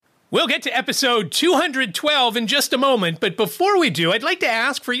We'll get to episode 212 in just a moment, but before we do, I'd like to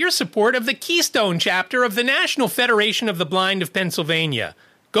ask for your support of the Keystone chapter of the National Federation of the Blind of Pennsylvania.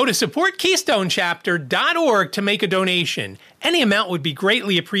 Go to supportkeystonechapter.org to make a donation. Any amount would be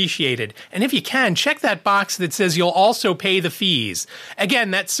greatly appreciated. And if you can, check that box that says you'll also pay the fees.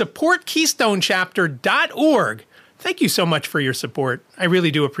 Again, that's supportkeystonechapter.org. Thank you so much for your support. I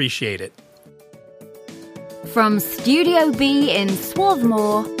really do appreciate it. From Studio B in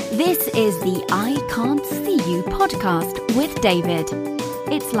Swarthmore, this is the I Can't See You podcast with David.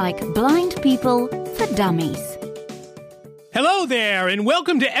 It's like blind people for dummies. Hello there, and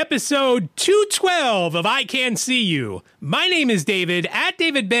welcome to episode 212 of I Can't See You. My name is David, at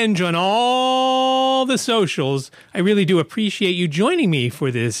David Benj on all the socials. I really do appreciate you joining me for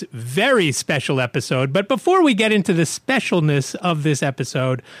this very special episode. But before we get into the specialness of this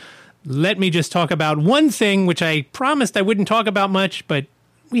episode, let me just talk about one thing, which I promised I wouldn't talk about much, but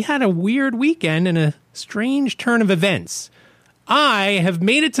we had a weird weekend and a strange turn of events. I have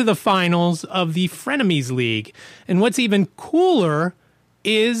made it to the finals of the Frenemies League. And what's even cooler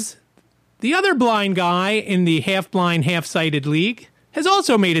is the other blind guy in the half-blind, half-sighted league has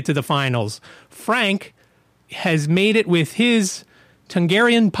also made it to the finals. Frank has made it with his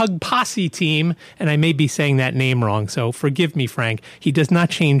Tungarian Pug Posse team, and I may be saying that name wrong, so forgive me, Frank. He does not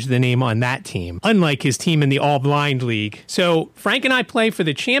change the name on that team, unlike his team in the All-Blind League. So Frank and I play for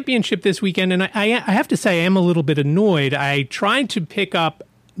the championship this weekend, and I have to say I am a little bit annoyed. I tried to pick up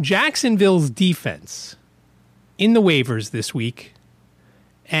Jacksonville's defense in the waivers this week,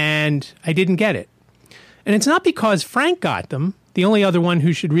 and I didn't get it. And it's not because Frank got them, the only other one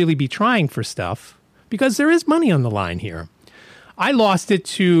who should really be trying for stuff, because there is money on the line here. I lost it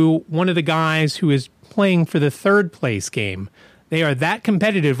to one of the guys who is playing for the third place game. They are that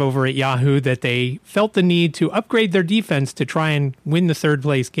competitive over at Yahoo that they felt the need to upgrade their defense to try and win the third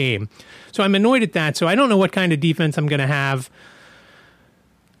place game. So I'm annoyed at that. So I don't know what kind of defense I'm going to have.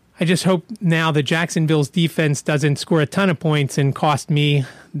 I just hope now that Jacksonville's defense doesn't score a ton of points and cost me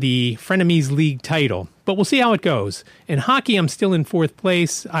the Frenemies League title. But we'll see how it goes. In hockey, I'm still in fourth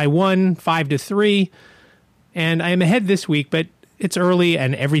place. I won 5-3, and I am ahead this week, but it's early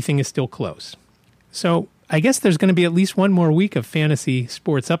and everything is still close. So I guess there's going to be at least one more week of fantasy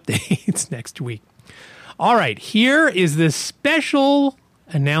sports updates next week. All right, here is the special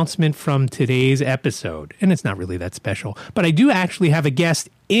announcement from today's episode. And it's not really that special, but I do actually have a guest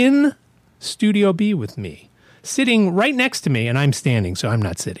in Studio B with me, sitting right next to me, and I'm standing, so I'm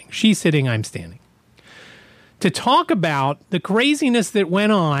not sitting. She's sitting, I'm standing. To talk about the craziness that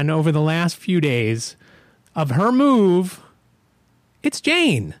went on over the last few days of her move, it's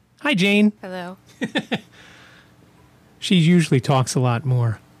Jane. Hi, Jane. Hello. She usually talks a lot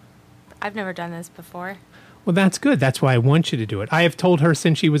more. I've never done this before. Well, that's good. That's why I want you to do it. I have told her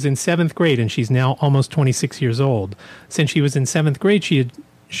since she was in 7th grade, and she's now almost 26 years old. Since she was in 7th grade,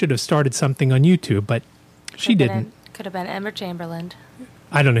 should have started something on YouTube, but she didn't. Could have been Emma Chamberlain.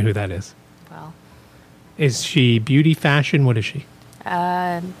 I don't know who that is. Well. Is she beauty, fashion? What is she?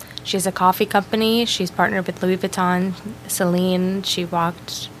 She has a coffee company. She's partnered with Louis Vuitton, Celine. She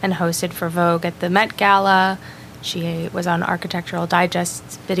walked and hosted for Vogue at the Met Gala. She was on Architectural Digest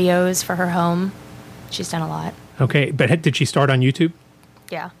videos for her home. She's done a lot. Okay, but did she start on YouTube?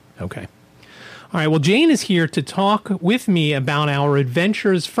 Yeah. Okay. All right, well, Jane is here to talk with me about our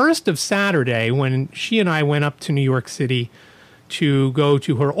adventures, first of Saturday, when she and I went up to New York City to go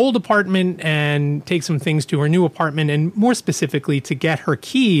to her old apartment and take some things to her new apartment, and more specifically to get her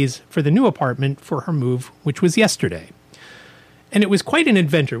keys for the new apartment for her move, which was yesterday. And it was quite an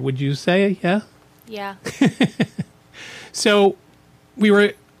adventure, would you say? Yeah? Yeah. So we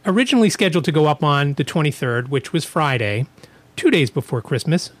were originally scheduled to go up on the 23rd, which was Friday, 2 days before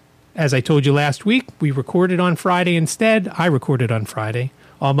Christmas. As I told you last week, we recorded on Friday instead. I recorded on Friday,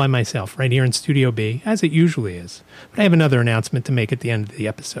 all by myself, right here in Studio B, as it usually is. But I have another announcement to make at the end of the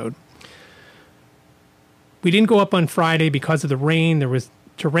episode. We didn't go up on Friday because of the rain. There was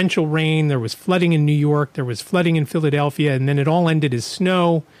torrential rain. There was flooding in New York. There was flooding in Philadelphia. And then it all ended as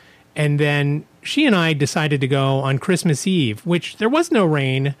snow. And then she and I decided to go on Christmas Eve, which there was no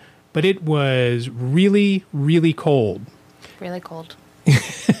rain, but it was really, really cold. Really cold.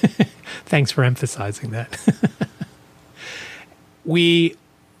 Thanks for emphasizing that. I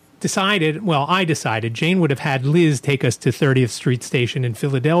decided Jane would have had Liz take us to 30th Street Station in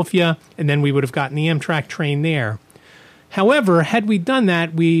Philadelphia, and then we would have gotten the Amtrak train there. However, had we done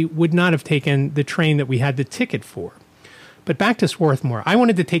that, we would not have taken the train that we had the ticket for. But back to Swarthmore. I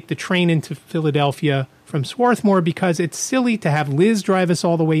wanted to take the train into Philadelphia from Swarthmore because it's silly to have Liz drive us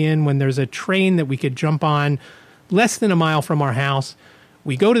all the way in when there's a train that we could jump on less than a mile from our house.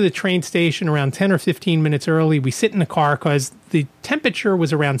 We go to the train station around 10 or 15 minutes early. We sit in the car because the temperature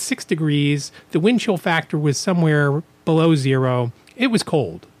was around 6 degrees. The wind chill factor was somewhere below 0. It was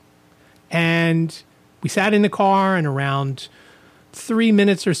cold. And we sat in the car, and around 3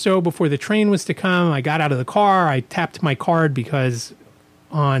 minutes or so before the train was to come, I got out of the car. I tapped my card because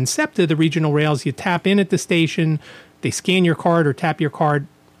on SEPTA, the regional rails, you tap in at the station, they scan your card or tap your card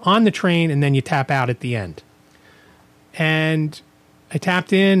on the train, and then you tap out at the end. And I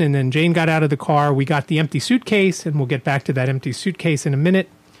tapped in, and then Jane got out of the car. We got the empty suitcase, and we'll get back to that empty suitcase in a minute.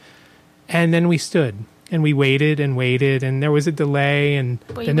 And then we stood, and we waited, and there was a delay. And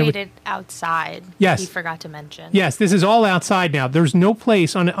well, you waited outside. Yes. You forgot to mention. Yes, this is all outside now. There's no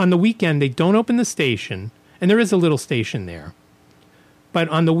place. On the weekend, they don't open the station, and there is a little station there. But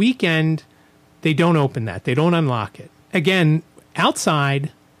on the weekend, they don't open that. They don't unlock it. Again,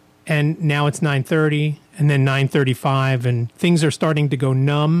 outside, and now it's 9:30. And then 9:35, and things are starting to go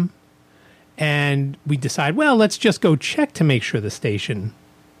numb. And we decide, well, let's just go check to make sure the station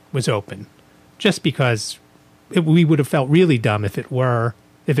was open. Just because we would have felt really dumb if it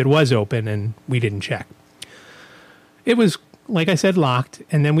was open and we didn't check. It was, like I said, locked.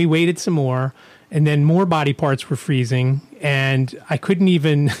 And then we waited some more. And then more body parts were freezing. And I couldn't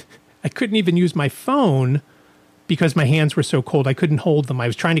even use my phone because my hands were so cold. I couldn't hold them. I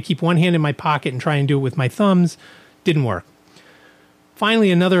was trying to keep one hand in my pocket and try and do it with my thumbs. Didn't work.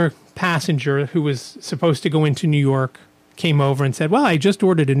 Finally, another passenger who was supposed to go into New York came over and said, well, I just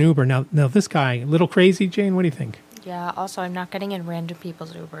ordered an Uber. Now this guy, a little crazy, Jane? What do you think? Yeah, also, I'm not getting in random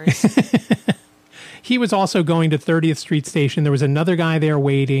people's Ubers. He was also going to 30th Street Station. There was another guy there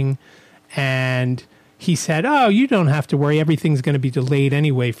waiting, and he said, oh, you don't have to worry. Everything's going to be delayed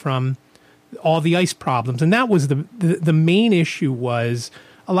anyway from all the ice problems. And that was the main issue. Was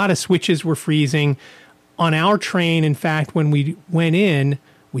a lot of switches were freezing on our train. In fact, when we went in,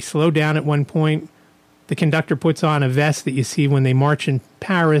 we slowed down at one point. The conductor puts on a vest that you see when they march in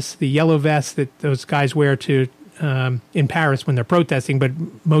Paris, the yellow vest that those guys wear to in Paris when they're protesting, but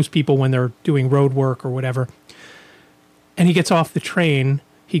most people when they're doing road work or whatever. And he gets off the train.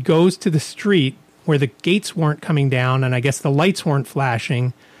 He goes to the street where the gates weren't coming down, and I guess the lights weren't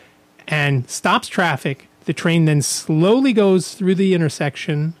flashing, and stops traffic. The train then slowly goes through the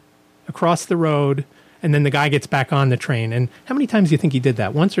intersection, across the road, and then the guy gets back on the train. And how many times do you think he did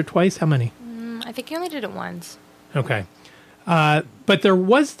that? Once or twice? How many? I think he only did it once. Okay. But there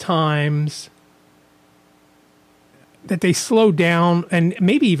was times that they slowed down and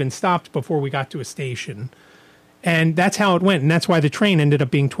maybe even stopped before we got to a station. And that's how it went. And that's why the train ended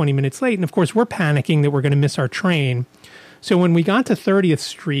up being 20 minutes late. And, of course, we're panicking that we're going to miss our train. So when we got to 30th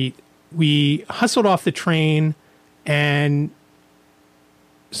Street, we hustled off the train and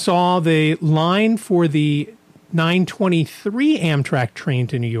saw the line for the 9:23 Amtrak train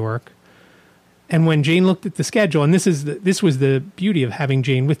to New York. And when Jane looked at the schedule, and this was the beauty of having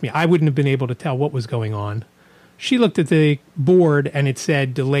Jane with me, I wouldn't have been able to tell what was going on. She looked at the board and it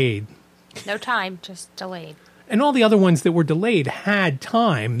said delayed. No time, just delayed. And all the other ones that were delayed had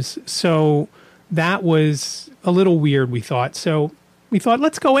times, so that was a little weird, we thought. So we thought,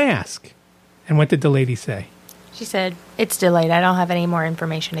 let's go ask. And what did the lady say? She said, it's delayed. I don't have any more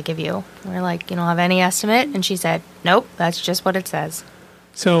information to give you. We're like, you don't have any estimate? And she said, nope, that's just what it says.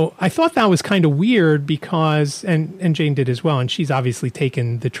 So I thought that was kind of weird because, and Jane did as well, and she's obviously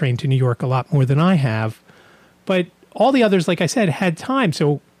taken the train to New York a lot more than I have. But all the others, like I said, had time.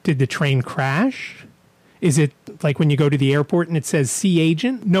 So did the train crash? Is it like when you go to the airport and it says sea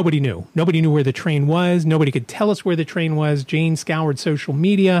agent? Nobody knew. Nobody knew where the train was. Nobody could tell us where the train was. Jane scoured social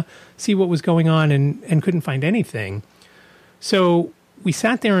media, see what was going on, and couldn't find anything. So we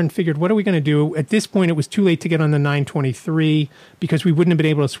sat there and figured, what are we going to do? At this point, it was too late to get on the 9:23 because we wouldn't have been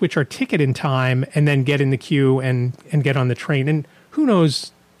able to switch our ticket in time and then get in the queue and get on the train. And who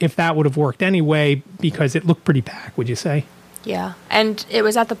knows if that would have worked anyway because it looked pretty packed, would you say? Yeah, and it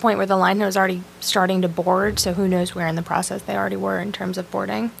was at the point where the line was already starting to board, so who knows where in the process they already were in terms of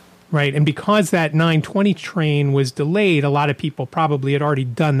boarding. Right, and because that 9:20 train was delayed, a lot of people probably had already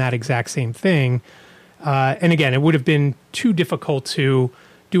done that exact same thing. And again, it would have been too difficult to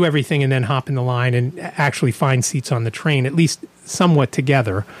do everything and then hop in the line and actually find seats on the train, at least somewhat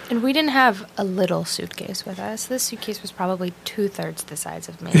together. And we didn't have a little suitcase with us. This suitcase was probably 2/3 the size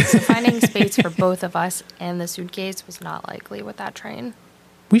of me. So finding space for both of us and the suitcase was not likely with that train.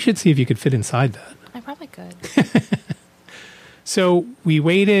 We should see if you could fit inside that. I probably could. So we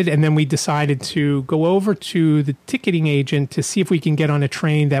waited, and then we decided to go over to the ticketing agent to see if we can get on a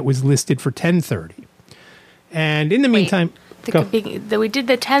train that was listed for 10:30. And in the meantime... We did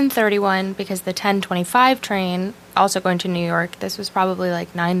the 10:31 because the 10:25 train, also going to New York, this was probably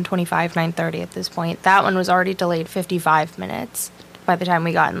like 9:25, 9:30 at this point. That one was already delayed 55 minutes by the time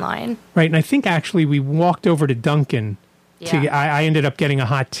we got in line. Right, and I think actually we walked over to Dunkin'. Yeah. I ended up getting a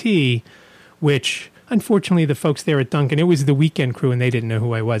hot tea, which unfortunately the folks there at Dunkin', it was the weekend crew and they didn't know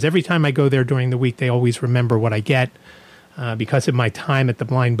who I was. Every time I go there during the week, they always remember what I get because of my time at the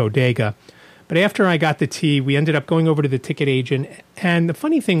Blind Bodega. But after I got the tea, we ended up going over to the ticket agent. And the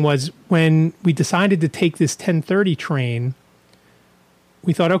funny thing was, when we decided to take this 10:30 train,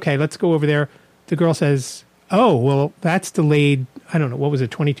 we thought, okay, let's go over there. The girl says, oh, well, that's delayed, I don't know, what was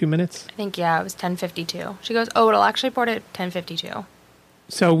it, 22 minutes? I think, yeah, it was 10:52. She goes, oh, it'll actually board at 10:52.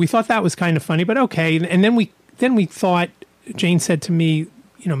 So we thought that was kind of funny, but okay. And then we thought, Jane said to me,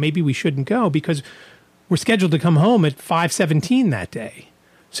 maybe we shouldn't go because we're scheduled to come home at 5:17 that day.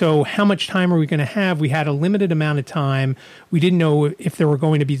 So how much time are we going to have? We had a limited amount of time. We didn't know if there were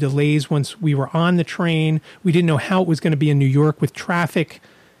going to be delays once we were on the train. We didn't know how it was going to be in New York with traffic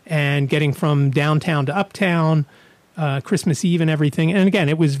and getting from downtown to uptown, Christmas Eve and everything. And again,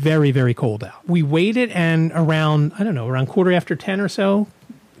 it was very, very cold out. We waited, and around 10:15 or so,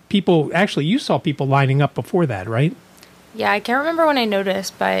 you saw people lining up before that, right? Yeah, I can't remember when I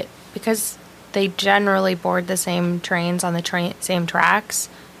noticed, but because they generally board the same trains on the same tracks,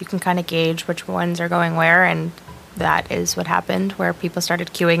 you can kind of gauge which ones are going where, and that is what happened, where people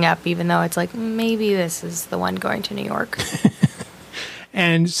started queuing up, even though it's like, maybe this is the one going to New York.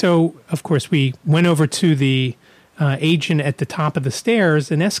 And so, of course, we went over to the agent at the top of the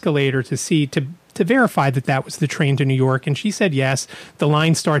stairs, an escalator, to verify that was the train to New York. And she said, yes, the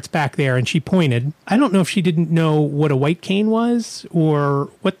line starts back there. And she pointed. I don't know if she didn't know what a white cane was or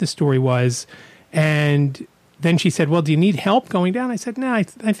what the story was. And then she said, well, do you need help going down? I said, no, I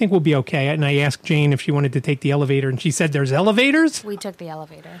think we'll be okay. And I asked Jane if she wanted to take the elevator. And she said, there's elevators? We took the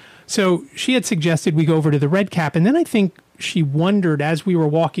elevator. So she had suggested we go over to the Red Cap. And then I think she wondered as we were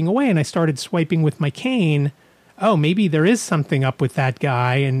walking away and I started swiping with my cane, oh, maybe there is something up with that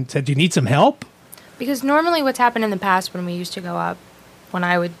guy, and said, do you need some help? Because normally what's happened in the past when we used to go up, when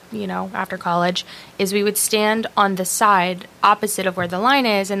I would, after college, is we would stand on the side opposite of where the line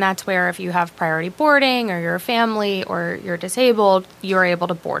is, and that's where if you have priority boarding or you're a family or you're disabled, you're able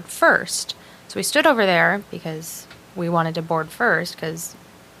to board first. So we stood over there because we wanted to board first because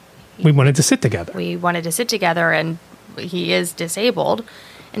we wanted to sit together. We wanted to sit together, and he is disabled.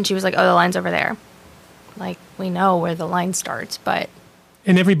 And she was like, oh, the line's over there. Like, we know where the line starts, but...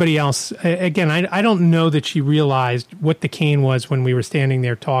 And everybody else, again, I don't know that she realized what the cane was when we were standing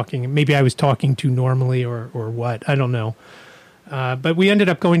there talking. Maybe I was talking too normally or what. I don't know. But we ended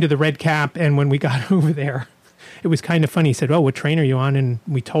up going to the Red Cap, and when we got over there, it was kind of funny. He said, oh, what train are you on? And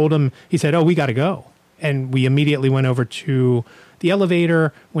we told him, he said, oh, we got to go. And we immediately went over to the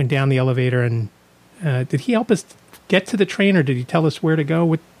elevator, went down the elevator, and did he help us get to the train, or did he tell us where to go?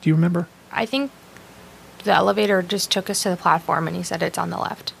 What do you remember? I think the elevator just took us to the platform, and he said it's on the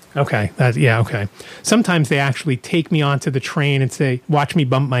left. Okay. Okay. Sometimes they actually take me onto the train and say, watch me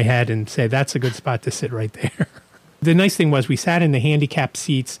bump my head and say, that's a good spot to sit right there. The nice thing was we sat in the handicapped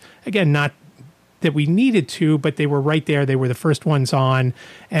seats. Again, not that we needed to, but they were right there. They were the first ones on.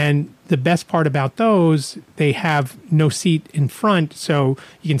 And the best part about those, they have no seat in front, so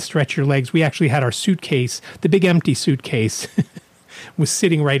you can stretch your legs. We actually had our suitcase, the big empty suitcase, was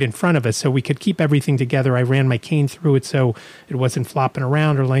sitting right in front of us, so we could keep everything together. I ran my cane through it so it wasn't flopping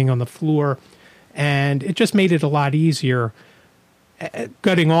around or laying on the floor, and it just made it a lot easier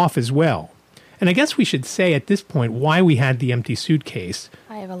gutting off as well. And I guess we should say at this point why we had the empty suitcase.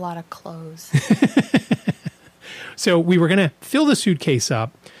 I have a lot of clothes. So we were going to fill the suitcase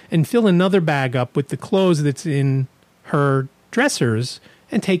up and fill another bag up with the clothes that's in her dressers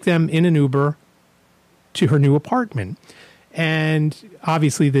and take them in an Uber to her new apartment. And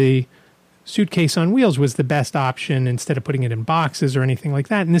obviously the suitcase on wheels was the best option instead of putting it in boxes or anything like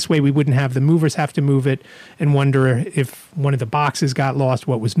that. And this way we wouldn't have the movers have to move it and wonder if one of the boxes got lost,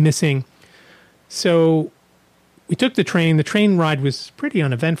 what was missing. So we took the train. The train ride was pretty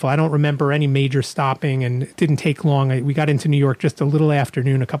uneventful. I don't remember any major stopping, and it didn't take long. We got into New York just a little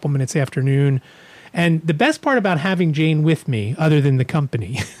afternoon, a couple minutes afternoon. And the best part about having Jane with me, other than the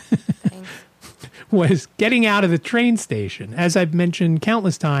company, was getting out of the train station. As I've mentioned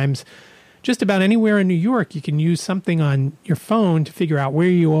countless times, just about anywhere in New York, you can use something on your phone to figure out where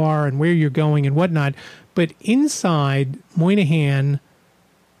you are and where you're going and whatnot. But inside Moynihan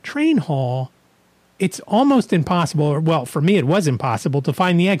Train Hall, it's almost impossible, or well, for me it was impossible, to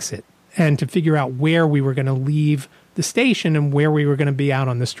find the exit and to figure out where we were going to leave the station and where we were going to be out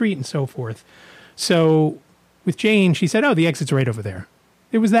on the street and so forth. So with Jane, she said, oh, the exit's right over there.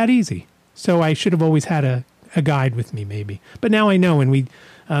 It was that easy. So I should have always had a guide with me, maybe. But now I know, and we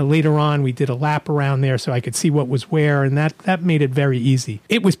later on, we did a lap around there so I could see what was where, and that made it very easy.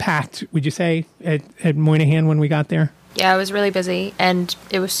 It was packed, would you say, at Moynihan when we got there? Yeah, it was really busy, and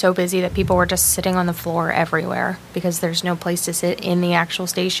it was so busy that people were just sitting on the floor everywhere because there's no place to sit in the actual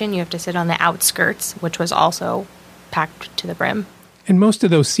station. You have to sit on the outskirts, which was also packed to the brim. And most of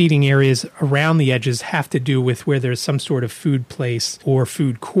those seating areas around the edges have to do with where there's some sort of food place or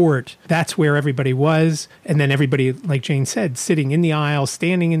food court. That's where everybody was. And then everybody, like Jane said, sitting in the aisles,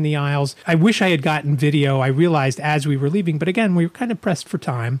 standing in the aisles. I wish I had gotten video. I realized as we were leaving. But again, we were kind of pressed for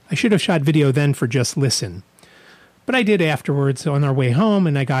time. I should have shot video then for just listen. But I did afterwards on our way home,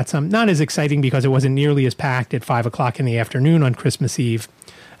 and I got some, not as exciting because it wasn't nearly as packed at 5 o'clock in the afternoon on Christmas Eve.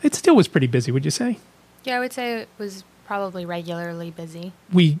 It still was pretty busy, would you say? Yeah, I would say it was probably regularly busy.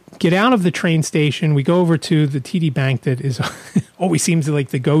 We get out of the train station. We go over to the TD Bank that is always seems like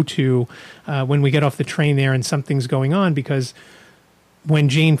the go-to when we get off the train there and something's going on, because when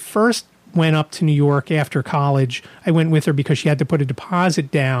Jane first went up to New York after college, I went with her because she had to put a deposit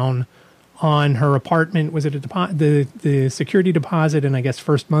down on her apartment. Was it the security deposit and I guess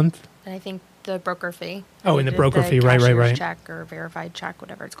first month? And I think the broker fee. Oh, and the broker fee, right. Check or verified check,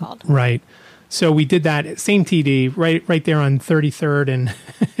 whatever it's called. Right. So we did that, same TD, right there on 33rd and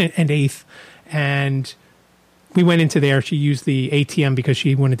and 8th. And we went into there. She used the ATM because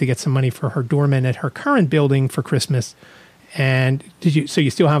she wanted to get some money for her doorman at her current building for Christmas. And so you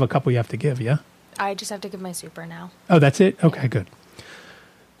still have a couple you have to give, yeah? I just have to give my super now. Oh, that's it? Okay, good.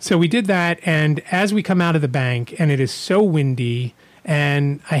 So we did that, and as we come out of the bank, and it is so windy,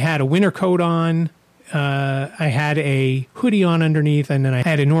 and I had a winter coat on, I had a hoodie on underneath, and then I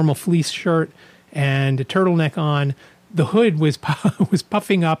had a normal fleece shirt and a turtleneck on. The hood was was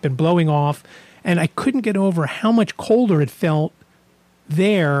puffing up and blowing off, and I couldn't get over how much colder it felt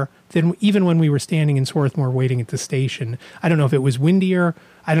there than even when we were standing in Swarthmore waiting at the station. I don't know if it was windier.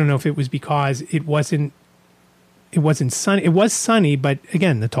 I don't know if it was because it wasn't sunny. It was sunny, but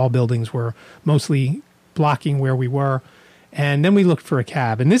again, the tall buildings were mostly blocking where we were. And then we looked for a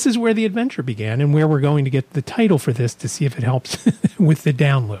cab. And this is where the adventure began and where we're going to get the title for this to see if it helps with the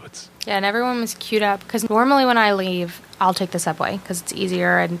downloads. Yeah, and everyone was queued up because normally when I leave, I'll take the subway because it's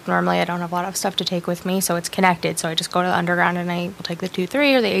easier. And normally I don't have a lot of stuff to take with me, so it's connected. So I just go to the underground and I will take the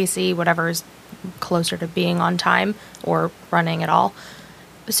 2-3 or the AC, whatever is closer to being on time or running at all.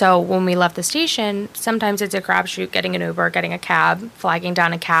 So when we left the station, sometimes it's a crapshoot getting an Uber, getting a cab, flagging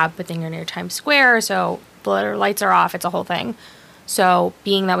down a cab, but then you're near Times Square, so the lights are off. It's a whole thing. So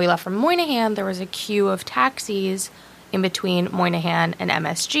being that we left from Moynihan, there was a queue of taxis in between Moynihan and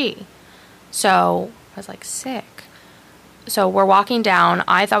MSG. So I was like, sick. So we're walking down.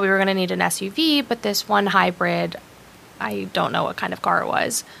 I thought we were going to need an SUV, but this one hybrid, I don't know what kind of car it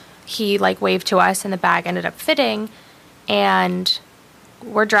was. He waved to us and the bag ended up fitting, and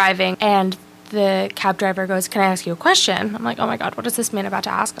we're driving, and the cab driver goes, can I ask you a question? I'm like, oh my God, what is this man about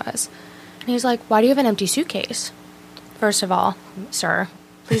to ask us? And he's like, why do you have an empty suitcase? First of all, sir,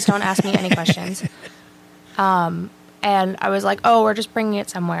 please don't ask me any questions. And I was like, oh, we're just bringing it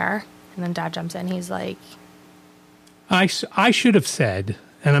somewhere. And then Dad jumps in. He's like, I should have said,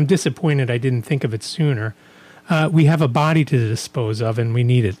 and I'm disappointed I didn't think of it sooner, we have a body to dispose of, and we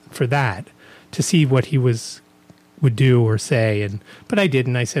need it for that, to see what he would do or say. But I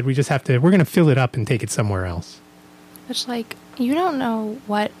didn't. I said, we're going to fill it up and take it somewhere else. It's like, you don't know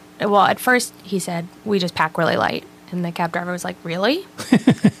what. Well, at first he said, we just pack really light. And the cab driver was like, really?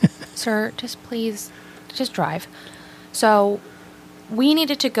 Sir, please drive. So we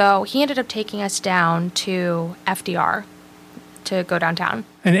needed to go. He ended up taking us down to FDR to go downtown.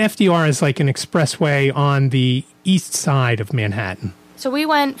 And FDR is like an expressway on the east side of Manhattan. So we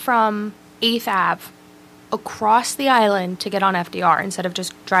went from 8th Ave across the island to get on FDR instead of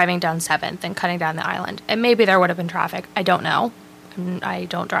just driving down 7th and cutting down the island. And maybe there would have been traffic. I don't know. I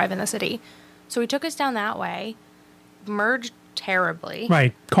don't drive in the city. So he took us down that way, merged terribly.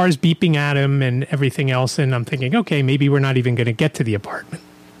 Right. Cars beeping at him and everything else. And I'm thinking, okay, maybe we're not even going to get to the apartment.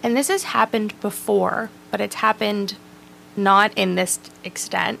 And this has happened before, but it's happened not in this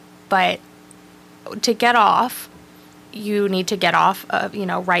extent. But to get off, you need to get off,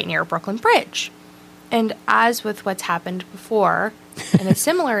 right near Brooklyn Bridge. And as with what's happened before, in a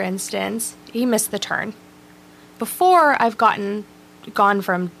similar instance, he missed the turn. Before, I've gone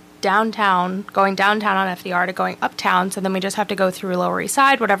from downtown, going downtown on FDR to going uptown, so then we just have to go through Lower East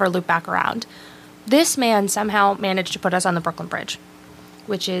Side, whatever, loop back around. This man somehow managed to put us on the Brooklyn Bridge,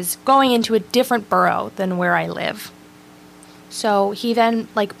 which is going into a different borough than where I live. So he then,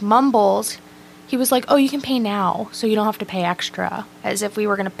 mumbles. he was like, oh, you can pay now, so you don't have to pay extra. As if we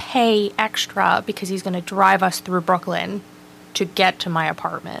were going to pay extra because he's going to drive us through Brooklyn to get to my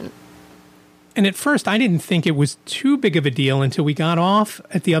apartment. And at first, I didn't think it was too big of a deal until we got off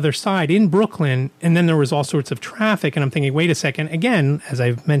at the other side in Brooklyn, and then there was all sorts of traffic, and I'm thinking, wait a second, again, as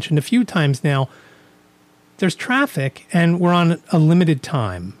I've mentioned a few times now, there's traffic, and we're on a limited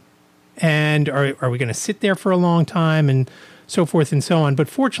time. And are we going to sit there for a long time, and so forth and so on? But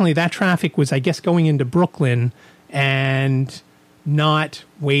fortunately, that traffic was, I guess, going into Brooklyn and not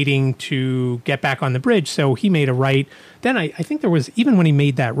waiting to get back on the bridge, so he made a right. Then I think there was, even when he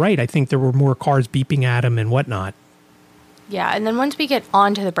made that right, I think there were more cars beeping at him and whatnot. Yeah, and then once we get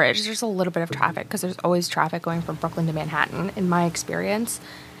onto the bridge, there's a little bit of traffic, because there's always traffic going from Brooklyn to Manhattan, in my experience.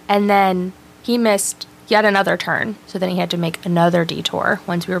 And then he missed yet another turn, so then he had to make another detour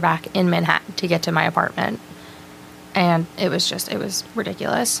once we were back in Manhattan to get to my apartment. And it was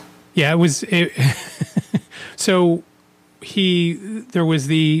ridiculous. Yeah, so there was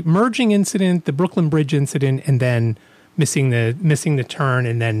the merging incident, the Brooklyn Bridge incident, and then missing the turn,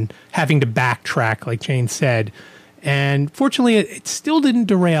 and then having to backtrack, like Jane said. And fortunately, it still didn't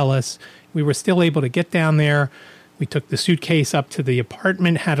derail us. We were still able to get down there. We took the suitcase up to the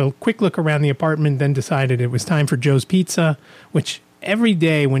apartment, had a quick look around the apartment, then decided it was time for Joe's Pizza, which every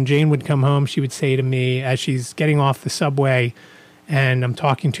day when Jane would come home, she would say to me as she's getting off the subway and I'm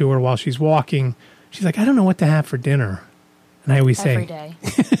talking to her while she's walking, she's like, I don't know what to have for dinner. And I always say, every day.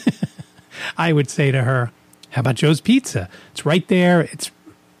 I would say to her, how about Joe's Pizza? It's right there. It's,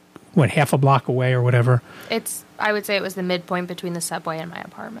 half a block away or whatever? I would say it was the midpoint between the subway and my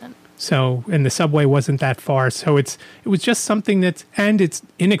apartment. So, and the subway wasn't that far. So it was just something it's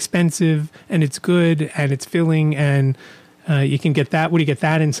inexpensive, and it's good, and it's filling, and you can get that. What do you get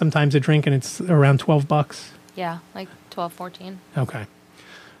that in? Sometimes a drink, and it's around $12. Yeah, like 12, 14. Okay.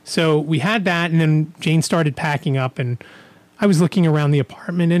 So we had that, and then Jane started packing up, and I was looking around the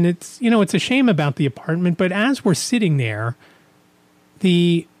apartment, and it's a shame about the apartment, but as we're sitting there,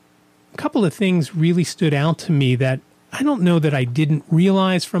 the couple of things really stood out to me that I don't know that I didn't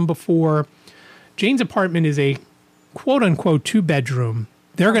realize from before. Jane's apartment is a quote unquote 2-bedroom.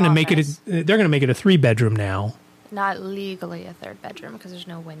 They're going to make it a 3-bedroom now. Not legally a 3rd bedroom because there's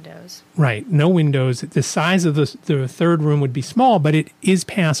no windows. Right, no windows. The size of the 3rd room would be small, but it is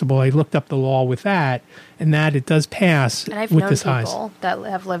passable. I looked up the law with that, and that it does pass with the size. And I've known people that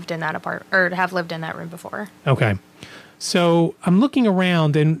have lived in that apartment or have lived in that room before. Okay. So I'm looking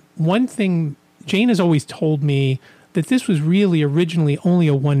around, and one thing, Jane has always told me that this was really originally only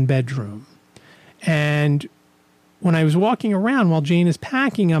a 1-bedroom. And when I was walking around while Jane is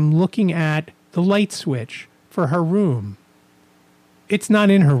packing, I'm looking at the light switch for her room. It's not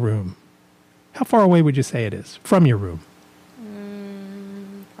in her room. How far away would you say it is from your room?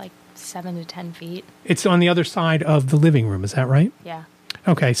 Like 7 to 10 feet. It's on the other side of the living room. Is that right? Yeah.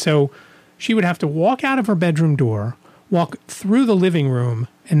 Okay, so she would have to walk out of her bedroom door, walk through the living room,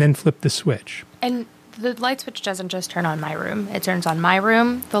 and then flip the switch. And the light switch doesn't just turn on my room. It turns on my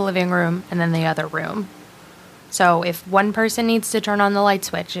room, the living room, and then the other room. So if one person needs to turn on the light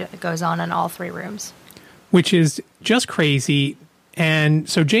switch, it goes on in all 3 rooms. Which is just crazy. And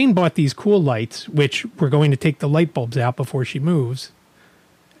so Jane bought these cool lights, which we're going to take the light bulbs out before she moves.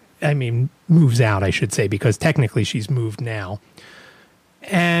 I mean, moves out, I should say, because technically she's moved now.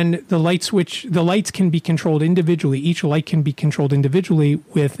 And the lights can be controlled individually. Each light can be controlled individually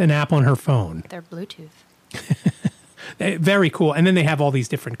with an app on her phone. They're Bluetooth. Very cool. And then they have all these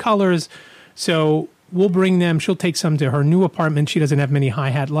different colors. So we'll bring them. She'll take some to her new apartment. She doesn't have many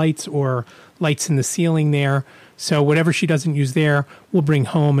hi-hat lights or lights in the ceiling there. So whatever she doesn't use there, we'll bring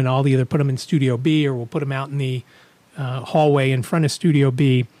home, and I'll either put them in Studio B or we'll put them out in the hallway in front of Studio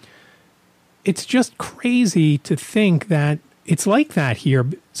B. It's just crazy to think that it's like that here.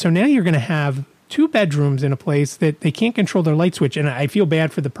 So now you're going to have 2 bedrooms in a place that they can't control their light switch. And I feel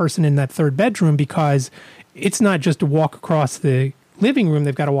bad for the person in that 3rd bedroom because it's not just to walk across the living room.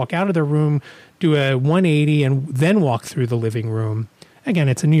 They've got to walk out of their room, do a 180, and then walk through the living room. Again,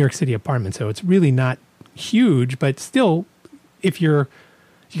 it's a New York City apartment, so it's really not huge. But still, if you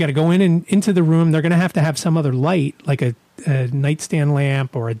got to go in and into the room, they're going to have some other light, like a nightstand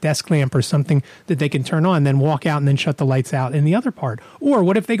lamp or a desk lamp or something that they can turn on, then walk out and then shut the lights out in the other part. Or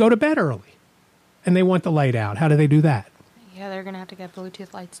what if they go to bed early and they want the light out? How do they do that? Yeah, they're going to have to get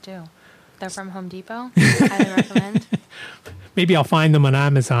Bluetooth lights too. They're from Home Depot. Highly recommend. Maybe I'll find them on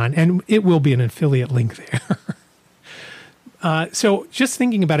Amazon, and it will be an affiliate link there. So just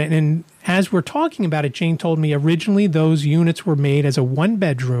thinking about it, and as we're talking about it, Jane told me originally those units were made as a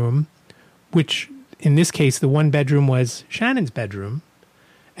 1-bedroom, which in this case, the 1-bedroom was Shannon's bedroom,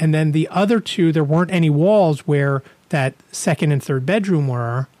 And then the other two, there weren't any walls where that second and third bedroom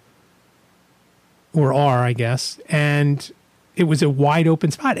were, or are, I guess. And it was a wide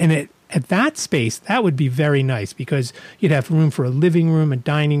open spot. And at that space, that would be very nice because you'd have room for a living room, a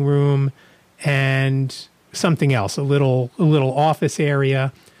dining room, and something else, a little office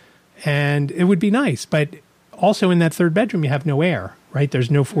area. And it would be nice. But also in that third bedroom, you have no air, right?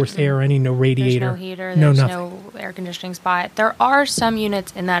 There's no forced air, no radiator. There's no heater. There's no air conditioning spot. There are some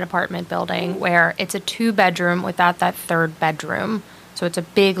units in that apartment building where it's a 2-bedroom without that third bedroom. So it's a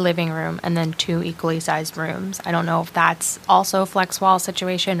big living room and then 2 equally sized rooms. I don't know if that's also a flex wall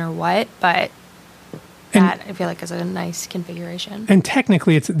situation or what, but that I feel like is a nice configuration. And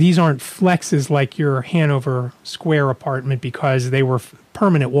technically, these aren't flexes like your Hanover Square apartment because they were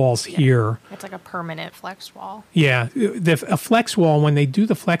permanent walls here. It's like a permanent flex wall. Yeah. A flex wall, when they do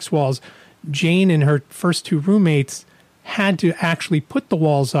the flex walls, Jane and her first 2 roommates had to actually put the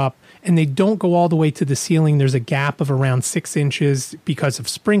walls up, and they don't go all the way to the ceiling. There's a gap of around 6 inches because of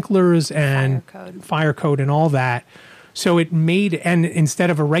sprinklers and fire code and all that. So it made, and instead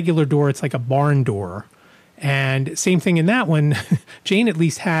of a regular door, it's like a barn door. And same thing in that one. Jane at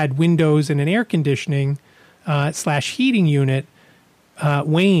least had windows and an air conditioning / heating unit.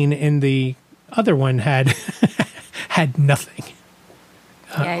 Wayne in the other one had had nothing.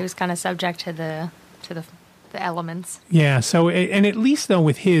 Yeah, he was kind of subject to the elements. Yeah. So, and at least though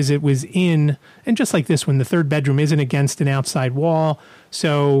with his, it was in, and just like this one, the third bedroom isn't against an outside wall,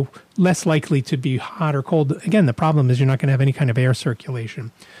 so less likely to be hot or cold. Again, the problem is you're not going to have any kind of air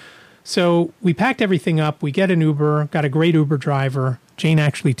circulation. So we packed everything up. We get an Uber, got a great Uber driver. Jane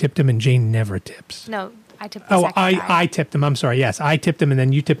actually tipped him, and Jane never tips. No, I tipped the second guy. I tipped him. I'm sorry. Yes, I tipped him, and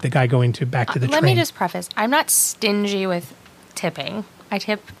then you tipped the guy going back to the train. Let me just preface. I'm not stingy with tipping. I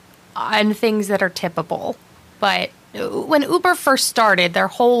tip on things that are tippable. But when Uber first started, their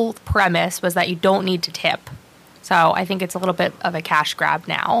whole premise was that you don't need to tip. So I think it's a little bit of a cash grab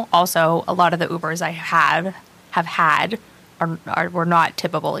now. Also, a lot of the Ubers I have had were not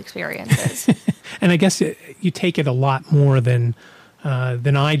tippable experiences. And I guess you take it a lot more than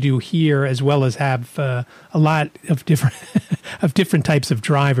I do here, as well as have a lot of different types of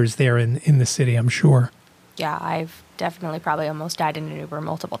drivers there in the city, I'm sure. Yeah, I've definitely probably almost died in an Uber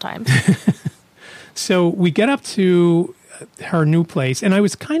multiple times. So we get up to her new place, and I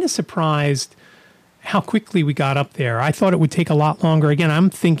was kind of surprised how quickly we got up there. I thought it would take a lot longer. Again, I'm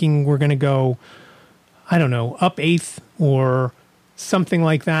thinking we're going to go, I don't know, up 8th or something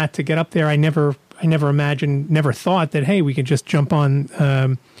like that to get up there. I never thought that, hey, we could just jump on,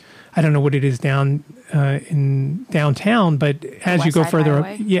 I don't know what it is down in downtown, but as you go further up,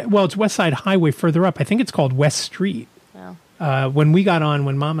 it's West Side Highway further up. I think it's called West Street. Oh. When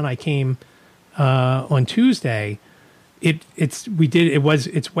Mom and I came on Tuesday, it's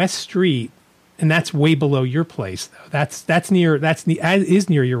West Street, and that's way below your place though. That's near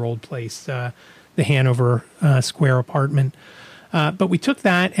your old place, the Hanover Square apartment. But we took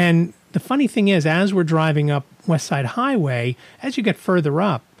that, and the funny thing is, as we're driving up West Side Highway, as you get further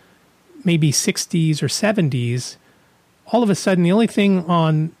up, maybe 60s or 70s, all of a sudden the only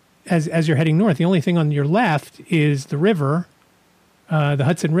thing as you're heading north, the only thing on your left is the river, the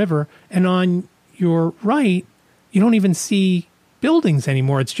Hudson River, and on your right, you don't even see buildings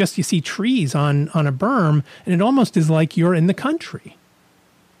anymore. It's just you see trees on a berm, and it almost is like you're in the country.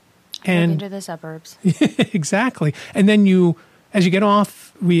 And into the suburbs. Exactly. And then as you get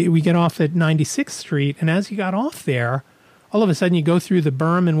off, we get off at 96th Street, and as you got off there, all of a sudden you go through the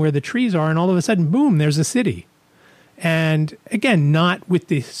berm and where the trees are, and all of a sudden, boom, there's a city. And again, not with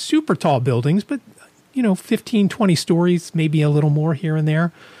the super tall buildings, but 15, 20 stories, maybe a little more here and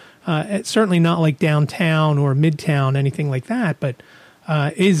there. It's certainly not like downtown or midtown, anything like that, but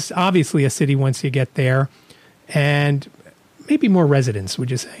is obviously a city once you get there, and maybe more residents,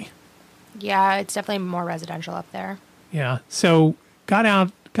 would you say? Yeah, it's definitely more residential up there. Yeah. So got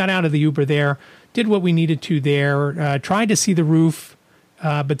out of the Uber there, did what we needed to there, tried to see the roof,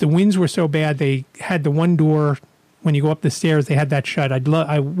 but the winds were so bad. They had the one door when you go up the stairs. They had that shut.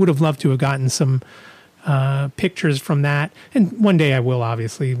 I would have loved to have gotten some pictures from that, and one day I will,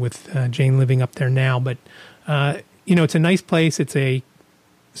 obviously, with Jane living up there now. But it's a nice place. It's a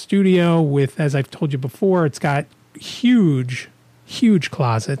studio with, as I've told you before, it's got huge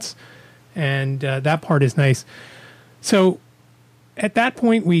closets, and that part is nice. So at that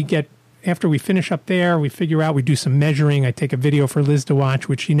point, after we finish up there, we figure out, we do some measuring. I take a video for Liz to watch,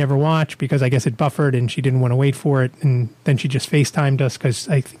 which she never watched because I guess it buffered and she didn't want to wait for it. And then she just FaceTimed us because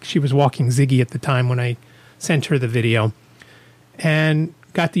I think she was walking Ziggy at the time when I sent her the video. And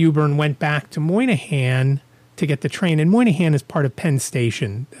got the Uber and went back to Moynihan to get the train. And Moynihan is part of Penn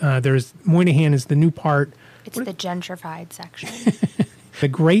Station. Moynihan is the new part. It's the gentrified section. The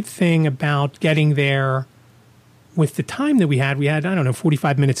great thing about getting there with the time that we had, I don't know,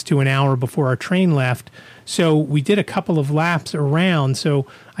 45 minutes to an hour before our train left. So we did a couple of laps around. So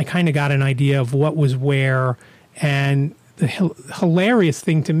I kind of got an idea of what was where. And the hilarious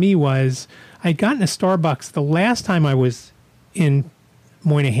thing to me was I'd gotten a Starbucks the last time I was in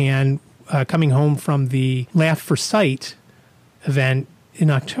Moynihan, coming home from the Laugh for Sight event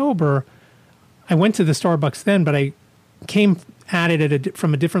in October. I went to the Starbucks then, but I came at it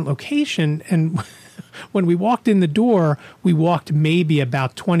from a different location. And when we walked in the door, we walked maybe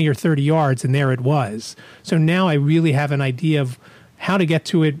about 20 or 30 yards, and there it was. So now I really have an idea of how to get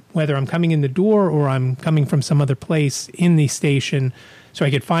to it, whether I'm coming in the door or I'm coming from some other place in the station. So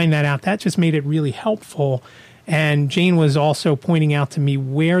I could find that out. That just made it really helpful. And Jane was also pointing out to me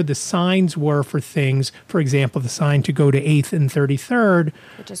where the signs were for things. For example, the sign to go to 8th and 33rd.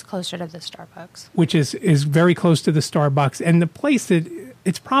 Which is closer to the Starbucks. Which is very close to the Starbucks. And the place that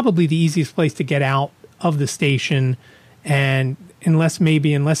it's probably the easiest place to get out of the station. And unless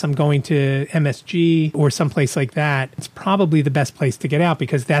I'm going to MSG or someplace like that, it's probably the best place to get out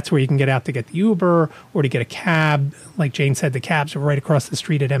because that's where you can get out to get the Uber or to get a cab. Like Jane said, the cabs are right across the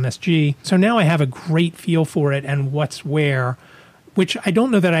street at MSG. So now I have a great feel for it and what's where, which I don't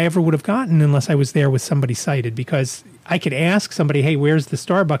know that I ever would have gotten unless I was there with somebody sighted, because I could ask somebody, hey, where's the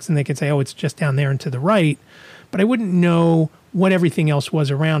Starbucks? And they could say, oh, it's just down there and to the right. But I wouldn't know what everything else was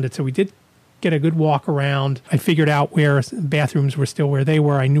around it. So we did get a good walk around. I figured out where bathrooms were still where they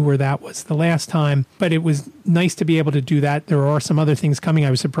were. I knew where that was the last time, but it was nice to be able to do that. There are some other things coming.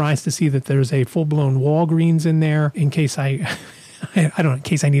 I was surprised to see that there's a full-blown Walgreens in there in case I don't know, in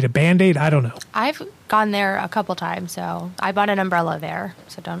case I need a Band-Aid. I don't know. I've gone there a couple times, so I bought an umbrella there,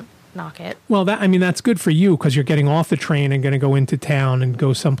 so don't knock it. Well, that's good for you because you're getting off the train and going to go into town and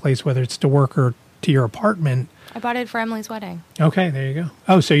go someplace, whether it's to work or to your apartment. I bought it for Emily's wedding. Okay, there you go.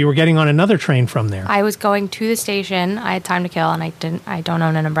 Oh, so you were getting on another train from there. I was going to the station. I had time to kill, and I don't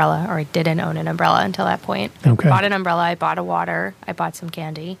own an umbrella, or I didn't own an umbrella until that point. Okay. I bought an umbrella. I bought a water. I bought some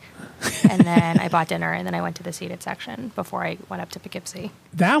candy. And then I bought dinner, and then I went to the seated section before I went up to Poughkeepsie.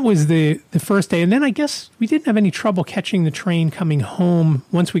 That was the first day. And then I guess we didn't have any trouble catching the train coming home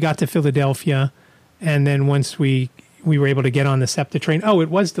once we got to Philadelphia. And then once we were able to get on the SEPTA train. Oh, it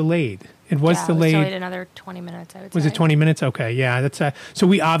was delayed. It was delayed. It was delayed another 20 minutes, I would say. Was it 20 minutes? Okay, yeah. That's so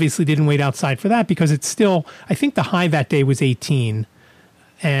we obviously didn't wait outside for that because it's still, I think the high that day was 18,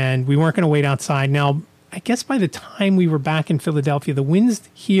 and we weren't going to wait outside. Now, I guess by the time we were back in Philadelphia, the winds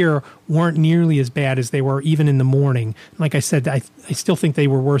here weren't nearly as bad as they were even in the morning. Like I said, I still think they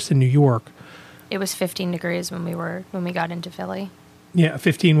were worse in New York. It was 15 degrees when we got into Philly. Yeah,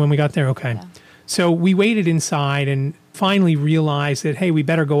 15 when we got there. Okay. Yeah. So we waited inside and finally realized that, hey, we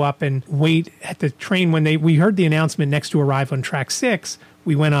better go up and wait at the train. When we heard the announcement next to arrive on track 6,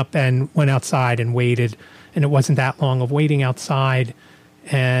 we went up and went outside and waited. And it wasn't that long of waiting outside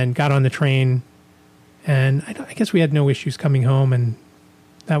and got on the train. And I guess we had no issues coming home, and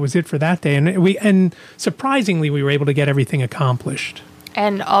that was it for that day. And surprisingly, we were able to get everything accomplished.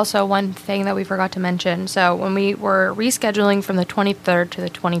 And also one thing that we forgot to mention. So when we were rescheduling from the 23rd to the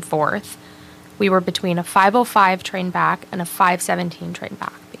 24th, we were between a 5:05 train back and a 5:17 train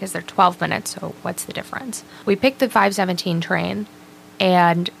back because they're 12 minutes, so what's the difference? We picked the 5:17 train,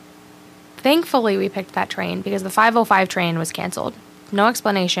 and thankfully we picked that train because the 5:05 train was canceled. No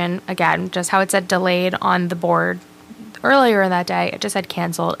explanation, again, just how it said delayed on the board earlier that day. It just said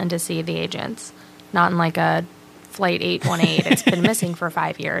canceled and to see the agents, not in like a Flight 818. It's been missing for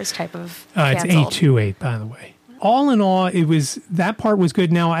 5 years type of canceled. It's 828, by the way. All in all, that part was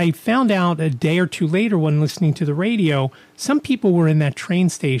good. Now, I found out a day or two later when listening to the radio, some people were in that train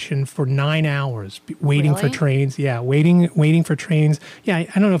station for 9 hours waiting for trains. Yeah, waiting for trains. Yeah,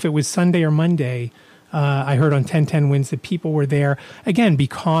 I don't know if it was Sunday or Monday. I heard on 1010 Winds that people were there, again,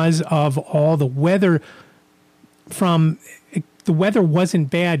 because of all the weather. The weather wasn't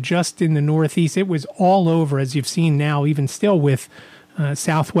bad just in the Northeast. It was all over, as you've seen now, even still with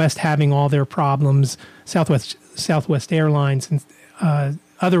Southwest having all their problems, Southwest Airlines and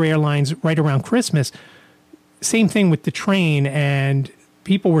other airlines right around Christmas. Same thing with the train, and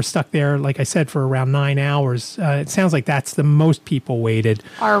people were stuck there, like I said, for around 9 hours. It sounds like that's the most people waited.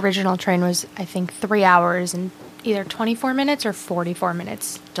 Our original train was, I think, 3 hours and either 24 minutes or 44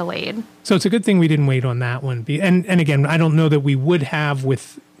 minutes delayed. So it's a good thing we didn't wait on that one. And again, I don't know that we would have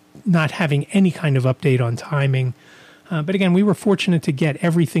with not having any kind of update on timing. But again, we were fortunate to get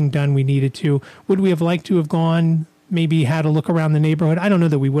everything done we needed to. Would we have liked to have gone, maybe had a look around the neighborhood? I don't know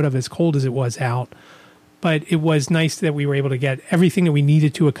that we would have, as cold as it was out. but it was nice that we were able to get everything that we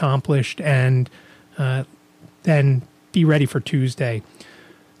needed to accomplished and then be ready for Tuesday.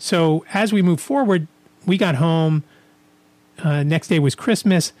 So as we moved forward, we got home. Next day was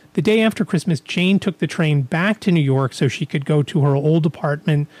Christmas. The day after Christmas, Jane took the train back to New York so she could go to her old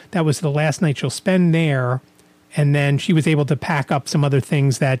apartment. That was the last night she'll spend there. And then she was able to pack up some other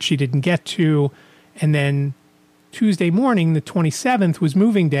things that she didn't get to. And then Tuesday morning, the 27th, was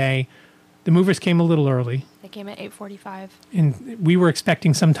moving day. The movers came a little early. They came at 8:45. And we were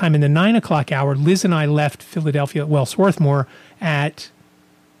expecting sometime in the 9 o'clock hour. Liz and I left Philadelphia, Swarthmore at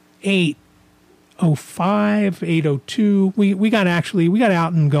 8:05, 8:02. We got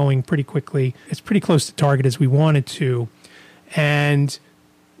out and going pretty quickly. It's pretty close to target as we wanted to. And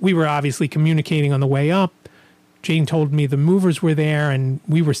we were obviously communicating on the way up. Jane told me the movers were there and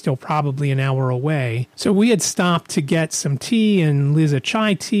we were still probably an hour away. So we had stopped to get some tea and Liz a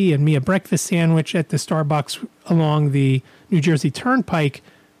chai tea and me a breakfast sandwich at the Starbucks along the New Jersey Turnpike.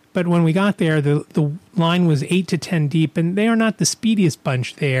 But when we got there, the line was 8 to 10 deep, and they are not the speediest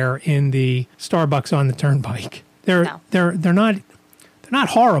bunch there in the Starbucks on the Turnpike. They're not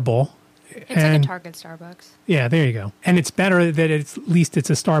horrible. It's like a Target Starbucks. Yeah, there you go. And it's better that at least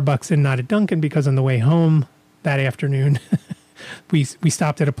it's a Starbucks and not a Dunkin', because on the way home that afternoon, we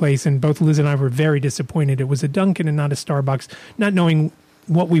stopped at a place, and both Liz and I were very disappointed. It was a Dunkin' and not a Starbucks. Not knowing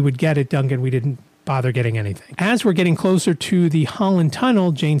what we would get at Dunkin', we didn't bother getting anything. As we're getting closer to the Holland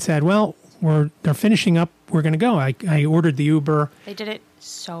Tunnel, Jane said, well, they're finishing up. We're going to go. I ordered the Uber. They did it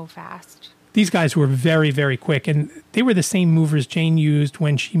so fast. These guys were very, very quick, and they were the same movers Jane used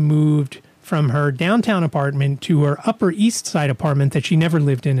when she moved from her downtown apartment to her Upper East Side apartment that she never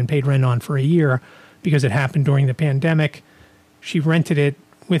lived in and paid rent on for a year because it happened during the pandemic. She rented it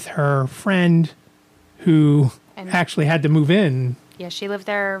with her friend who actually had to move in. Yeah, she lived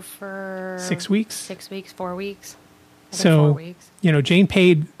there for 6 weeks. 6 weeks, 4 weeks. So, 4 weeks. Jane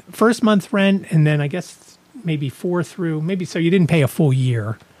paid first month rent, and then I guess maybe 4 through, so you didn't pay a full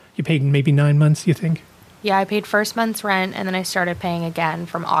year. You paid maybe 9 months, you think? Yeah, I paid first month's rent, and then I started paying again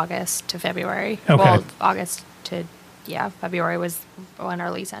from August to February. Okay. Well, August to, February was when our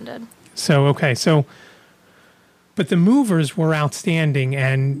lease ended. But the movers were outstanding,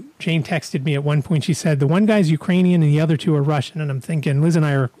 and Jane texted me at one point. She said, the one guy's Ukrainian and the other two are Russian. And I'm thinking, Liz and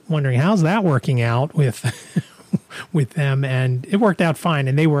I are wondering, how's that working out with them? And it worked out fine,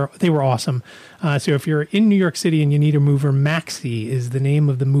 and they were awesome. So if you're in New York City and you need a mover, Maxi is the name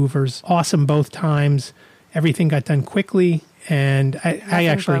of the movers. Awesome both times. Everything got done quickly. And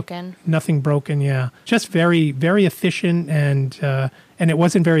nothing broken. Yeah. Just very, very efficient, and it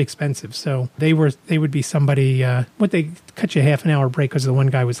wasn't very expensive. So they would be somebody, they cut you half an hour break because the one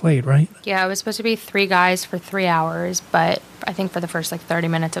guy was late, right? Yeah, it was supposed to be 3 guys for 3 hours, but I think for the first 30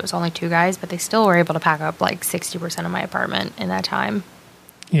 minutes it was only 2 guys, but they still were able to pack up 60% of my apartment in that time.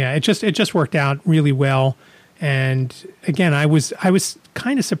 Yeah, it just worked out really well. And again, I was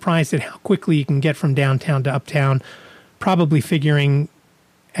kind of surprised at how quickly you can get from downtown to uptown. Probably figuring,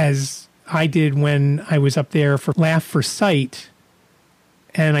 as I did when I was up there for Laugh for Sight,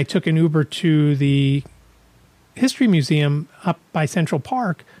 and I took an Uber to the History Museum up by Central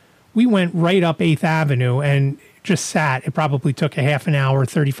Park, we went right up 8th Avenue and just sat. It probably took a half an hour,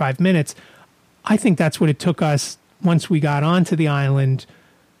 35 minutes. I think that's what it took us once we got onto the island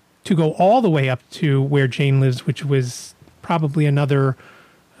to go all the way up to where Jane lives, which was probably another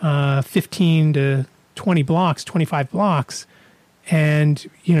 15 to 20 blocks, 25 blocks, and,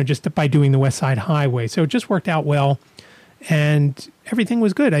 just by doing the West Side Highway. So it just worked out well, and everything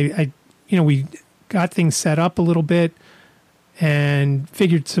was good. We got things set up a little bit and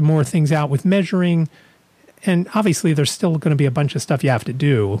figured some more things out with measuring, and obviously there's still going to be a bunch of stuff you have to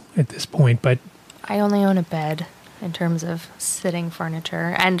do at this point, but... I only own a bed in terms of sitting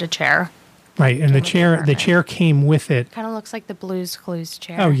furniture and a chair. Right, and the chair came with it. Kind of looks like the Blue's Clues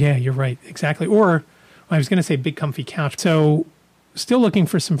chair. Oh, yeah, you're right, exactly. Or... I was going to say big comfy couch. So still looking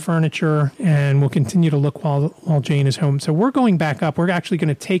for some furniture, and we'll continue to look while Jane is home. So we're going back up. We're actually going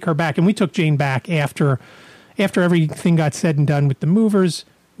to take her back. And we took Jane back after everything got said and done with the movers.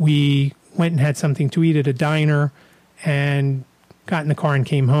 We went and had something to eat at a diner and got in the car and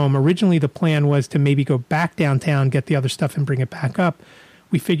came home. Originally, the plan was to maybe go back downtown, get the other stuff, and bring it back up.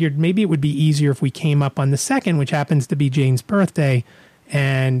 We figured maybe it would be easier if we came up on the 2nd, which happens to be Jane's birthday,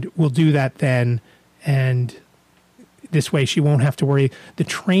 and we'll do that then. And this way she won't have to worry. The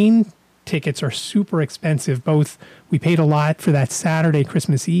train tickets are super expensive. We paid a lot for that Saturday,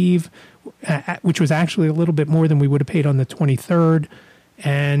 Christmas Eve, which was actually a little bit more than we would have paid on the 23rd.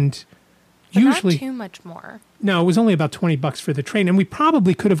 And But usually not too much more. No, it was only about $20 for the train, and we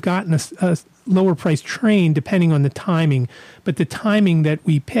probably could have gotten a lower priced train depending on the timing. But the timing that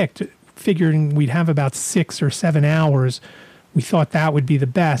we picked, figuring we'd have about 6 or 7 hours, we thought that would be the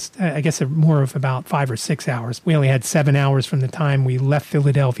best. I guess more of about 5 or 6 hours. We only had 7 hours from the time we left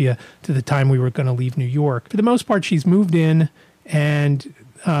Philadelphia to the time we were going to leave New York. For the most part, she's moved in, and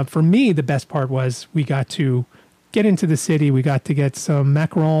for me, the best part was we got to get into the city. We got to get some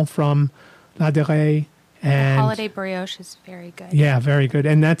macarons from La Durée. And the holiday brioche is very good. Yeah, very good.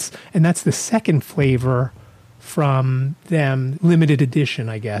 And that's the second flavor from them, limited edition,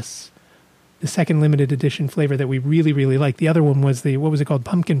 I guess. The second limited edition flavor that we really, really like. The other one was what was it called?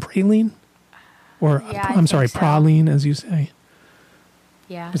 Pumpkin praline? Or, Yeah, I'm sorry, so. praline, as you say.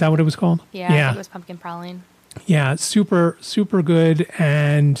 Yeah. Was that what it was called? Yeah, I think it was pumpkin praline. Yeah, super, super good.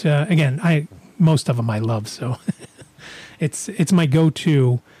 And again, most of them I love, so it's my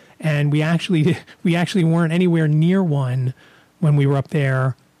go-to. And we actually weren't anywhere near one when we were up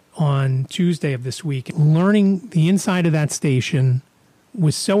there on Tuesday of this week. Learning the inside of that station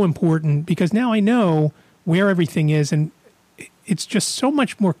was so important because now I know where everything is, and it's just so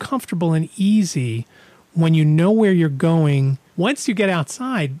much more comfortable and easy when you know where you're going. Once you get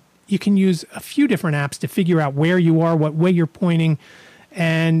outside, you can use a few different apps to figure out where you are, what way you're pointing,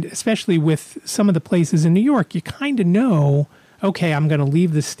 and especially with some of the places in New York, you kind of know, okay, I'm going to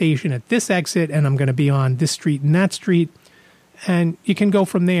leave the station at this exit and I'm going to be on this street and that street, and you can go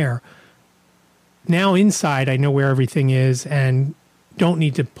from there. Now inside, I know where everything is and don't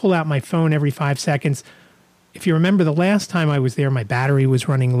need to pull out my phone every 5 seconds. If you remember the last time I was there, my battery was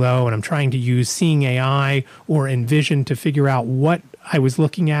running low and I'm trying to use Seeing AI or Envision to figure out what I was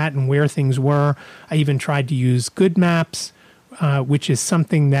looking at and where things were. I even tried to use Good Maps, which is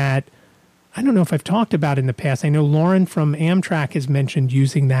something that I don't know if I've talked about in the past. I know Lauren from Amtrak has mentioned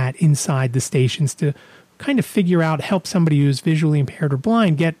using that inside the stations to kind of figure out, help somebody who's visually impaired or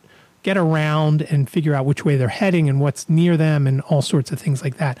blind get around and figure out which way they're heading and what's near them and all sorts of things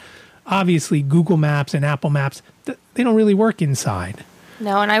like that. Obviously, Google Maps and Apple Maps, they don't really work inside.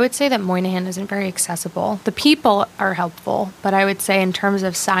 No, and I would say that Moynihan isn't very accessible. The people are helpful, but I would say in terms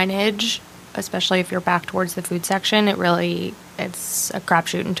of signage, especially if you're back towards the food section, it's a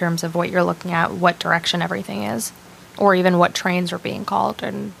crapshoot in terms of what you're looking at, what direction everything is, or even what trains are being called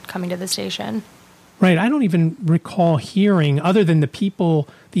and coming to the station. Right. I don't even recall hearing, other than the people,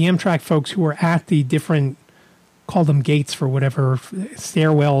 the Amtrak folks who were at the different, call them gates for whatever,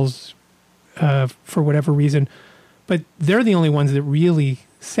 stairwells for whatever reason, but they're the only ones that really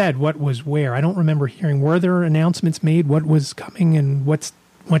said what was where. I don't remember hearing, were there announcements made, what was coming and what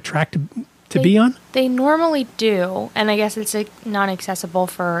track to be on? They normally do, and I guess it's not accessible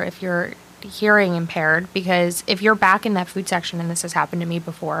for if you're hearing impaired, because if you're back in that food section, and this has happened to me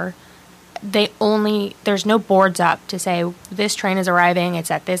before, there's no boards up to say this train is arriving,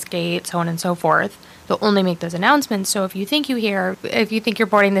 it's at this gate, so on and so forth. They'll only make those announcements. So if you think you're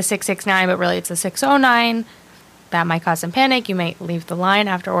boarding the 669, but really it's the 609, that might cause some panic. You might leave the line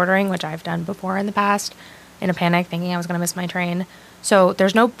after ordering, which I've done before in the past, in a panic, thinking I was going to miss my train. So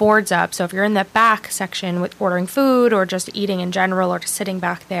there's no boards up. So if you're in the back section with ordering food or just eating in general or just sitting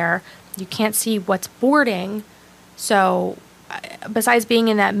back there, you can't see what's boarding. So besides being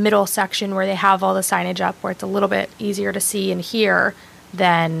in that middle section where they have all the signage up, where it's a little bit easier to see and hear,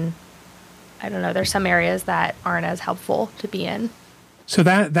 then I don't know, there's some areas that aren't as helpful to be in. So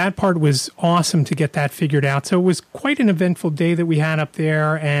that part was awesome to get that figured out. So it was quite an eventful day that we had up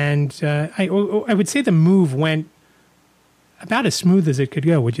there, and I would say the move went about as smooth as it could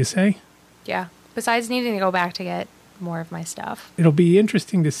go, would you say? Yeah, besides needing to go back to get more of my stuff. It'll be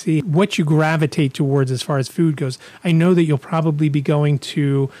interesting to see what you gravitate towards as far as food goes. I know that you'll probably be going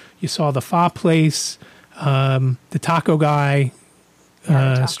to, you saw the Pho place, the taco guy,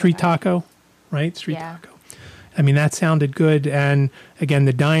 street taco, right? Street taco. I mean, that sounded good. And again,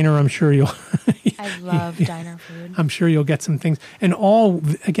 the diner, I'm sure you'll... I love diner food. I'm sure you'll get some things. And all,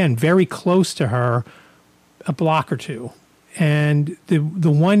 again, very close to her, a block or two. And the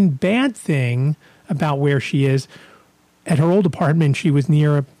one bad thing about where she is, at her old apartment, she was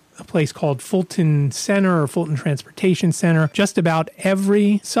near a place called Fulton Center or Fulton Transportation Center. Just about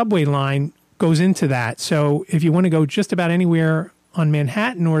every subway line goes into that. So if you want to go just about anywhere on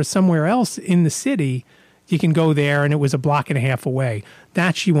Manhattan or somewhere else in the city, you can go there, and it was a block and a half away.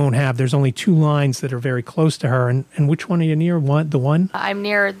 That she won't have. There's only two lines that are very close to her. And which one are you near? The one? I'm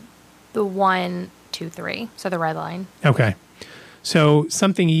near the 1, 2, 3, so the red line. Okay. So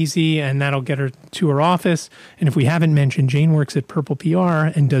something easy, and that'll get her to her office. And if we haven't mentioned, Jane works at Purple PR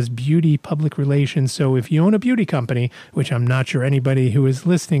and does beauty public relations. So if you own a beauty company, which I'm not sure anybody who is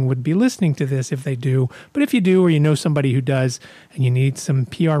listening would be listening to this if they do, but if you do, or you know somebody who does, and you need some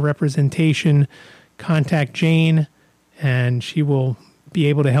PR representation, contact Jane, and she will be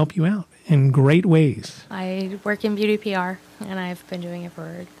able to help you out in great ways. I work in beauty PR, and I've been doing it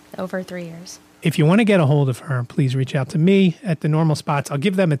for over 3 years. If you want to get a hold of her, please reach out to me at the normal spots. I'll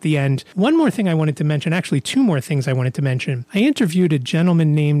give them at the end. One more thing I wanted to mention, actually 2 more things I wanted to mention. I interviewed a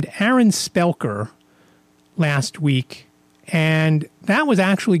gentleman named Aaron Spelker last week, and that was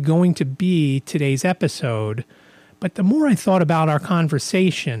actually going to be today's episode. But the more I thought about our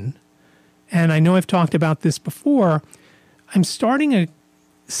conversation, and I know I've talked about this before, I'm starting a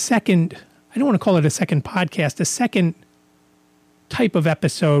second, I don't want to call it a second podcast, a second type of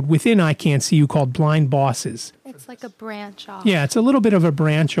episode within I Can't See You called Blind Bosses. It's like a branch off. Yeah, it's a little bit of a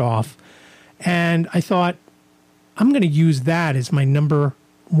branch off. And I thought, I'm going to use that as my number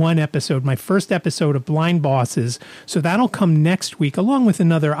 1 episode, my first episode of Blind Bosses. So that'll come next week, along with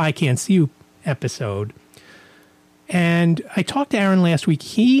another I Can't See You episode. And I talked to Aaron last week.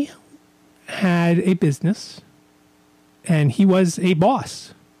 He had a business, and he was a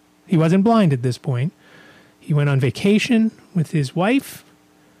boss. He wasn't blind at this point. He went on vacation with his wife,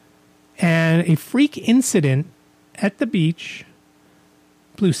 and a freak incident at the beach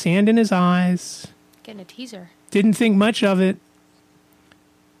blew sand in his eyes. Getting a teaser. Didn't think much of it.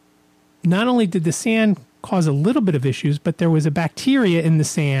 Not only did the sand cause a little bit of issues, but there was a bacteria in the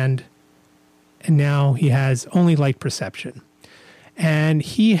sand, and now he has only light perception. And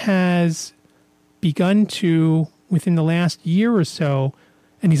he has begun to, within the last year or so,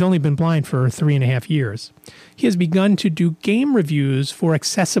 and he's only been blind for 3.5 years, he has begun to do game reviews for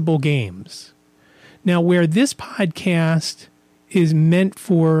accessible games. Now, where this podcast is meant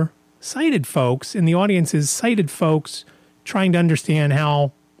for sighted folks, and the audience is sighted folks trying to understand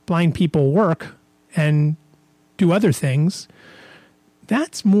how blind people work and do other things,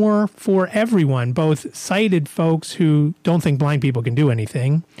 that's more for everyone, both sighted folks who don't think blind people can do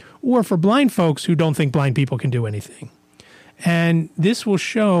anything, or for blind folks who don't think blind people can do anything. And this will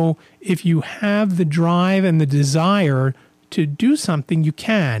show if you have the drive and the desire to do something, you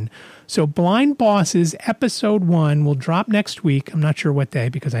can. So Blind Bosses episode 1 will drop next week. I'm not sure what day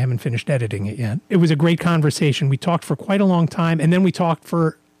because I haven't finished editing it yet. It was a great conversation. We talked for quite a long time, and then we talked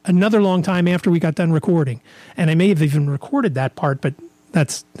for another long time after we got done recording. And I may have even recorded that part, but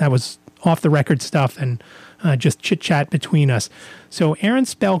that was off the record stuff and just chit-chat between us. So Aaron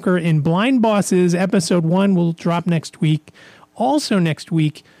Spelker in Blind Bosses episode 1 will drop next week. Also next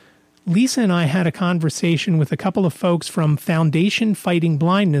week, Lisa and I had a conversation with a couple of folks from Foundation Fighting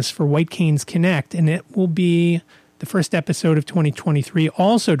Blindness for White Canes Connect, and it will be the first episode of 2023,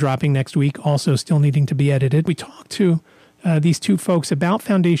 also dropping next week, also still needing to be edited. We talked to these 2 folks about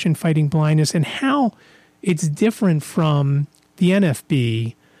Foundation Fighting Blindness and how it's different from the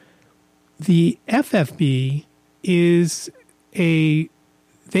NFB. The FFB is they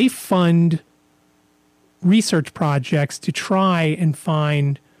fund research projects to try and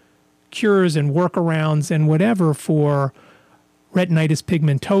find cures and workarounds and whatever for retinitis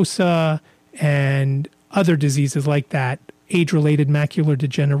pigmentosa and other diseases like that, age-related macular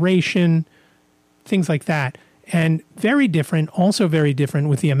degeneration, things like that. And very different, also very different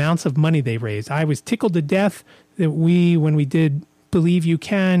with the amounts of money they raise. I was tickled to death that when we did Believe You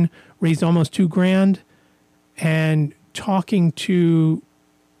Can, raised almost $2,000, and talking to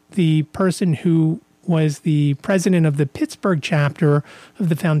the person who was the president of the Pittsburgh chapter of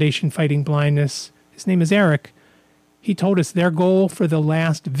the Foundation Fighting Blindness, his name is Eric. He told us their goal for the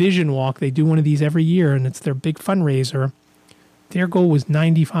last Vision Walk, they do one of these every year, and it's their big fundraiser. Their goal was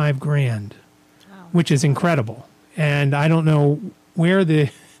 $95,000, which is incredible. And I don't know where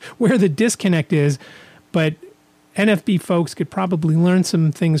the disconnect is, but NFB folks could probably learn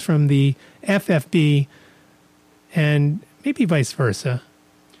some things from the FFB and maybe vice versa.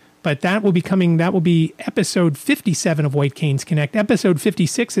 But that will be episode 57 of White Canes Connect. Episode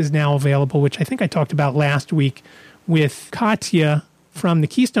 56 is now available, which I think I talked about last week with Katya from the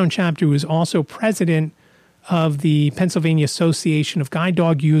Keystone chapter, who is also president of the Pennsylvania Association of Guide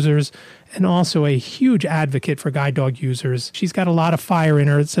Dog Users and also a huge advocate for guide dog users. She's got a lot of fire in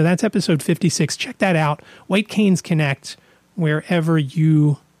her. So that's episode 56. Check that out. White Canes Connect, wherever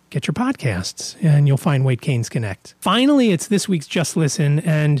you get your podcasts, and you'll find White Canes Connect. Finally, it's this week's Just Listen,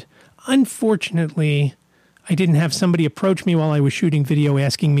 and unfortunately, I didn't have somebody approach me while I was shooting video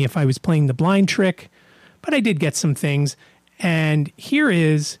asking me if I was playing the blind trick, but I did get some things, and here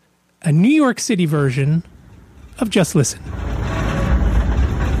is a New York City version of Just Listen.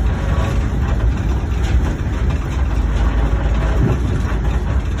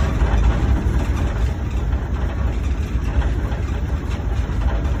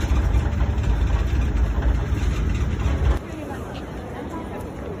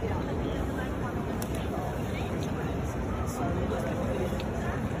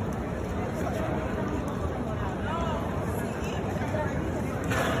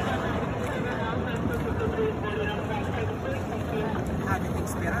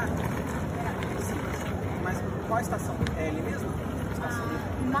 Mas qual estação? É ele mesmo?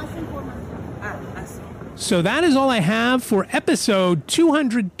 So that is all I have for episode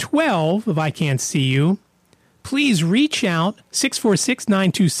 212 of I Can't See You. Please reach out,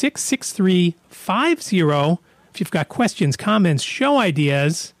 646-926-6350. If you've got questions, comments, show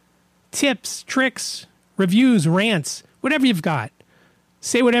ideas, tips, tricks, reviews, rants, whatever you've got.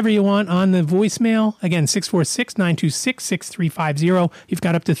 Say whatever you want on the voicemail. Again, 646-926-6350. You've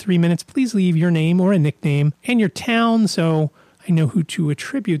got up to 3 minutes. Please leave your name or a nickname and your town so I know who to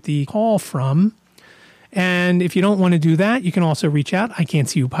attribute the call from. And if you don't want to do that, you can also reach out. I can't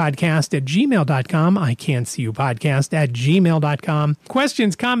see you podcast at gmail.com. I can't see you podcast at gmail.com.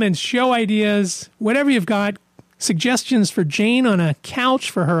 Questions, comments, show ideas, whatever you've got. Suggestions for Jane on a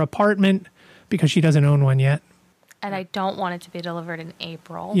couch for her apartment because she doesn't own one yet. And I don't want it to be delivered in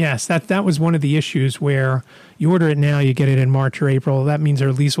April. Yes, that was one of the issues where you order it now, you get it in March or April. That means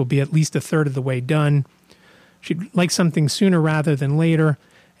her lease will be at least a third of the way done. She'd like something sooner rather than later.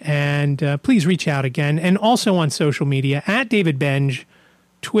 And please reach out again. And also on social media, at David Benj,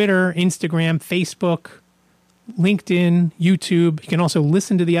 Twitter, Instagram, Facebook, LinkedIn, YouTube. You can also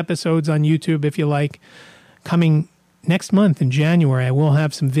listen to the episodes on YouTube if you like. Coming next month in January, I will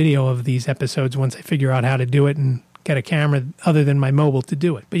have some video of these episodes once I figure out how to do it and get a camera other than my mobile to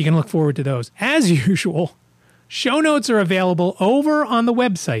do it. But you can look forward to those. As usual, show notes are available over on the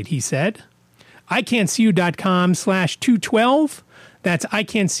website, he said. ican'tseeyou.com/212. That's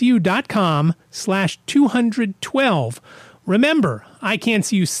ican'tseeyou.com/212. Remember, I Can't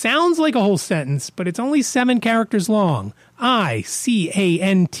See You sounds like a whole sentence, but it's only 7 characters long.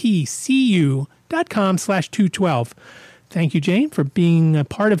 ican'tseeyou.com/212. Thank you, Jane, for being a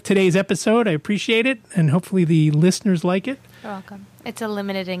part of today's episode. I appreciate it, and hopefully the listeners like it. You're welcome. It's a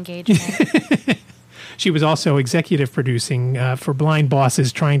limited engagement. She was also executive producing for Blind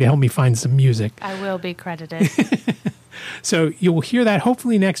Bosses, trying to help me find some music. I will be credited. So you'll hear that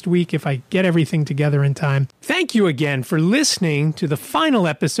hopefully next week if I get everything together in time. Thank you again for listening to the final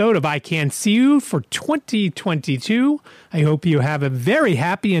episode of I Can't See You for 2022. I hope you have a very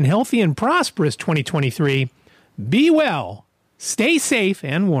happy and healthy and prosperous 2023. Be well, stay safe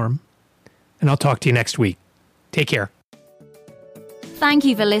and warm, and I'll talk to you next week. Take care. Thank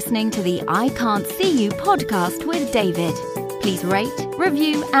you for listening to the I Can't See You podcast with David. Please rate,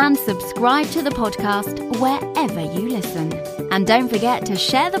 review, and subscribe to the podcast wherever you listen. And don't forget to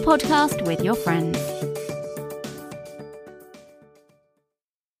share the podcast with your friends.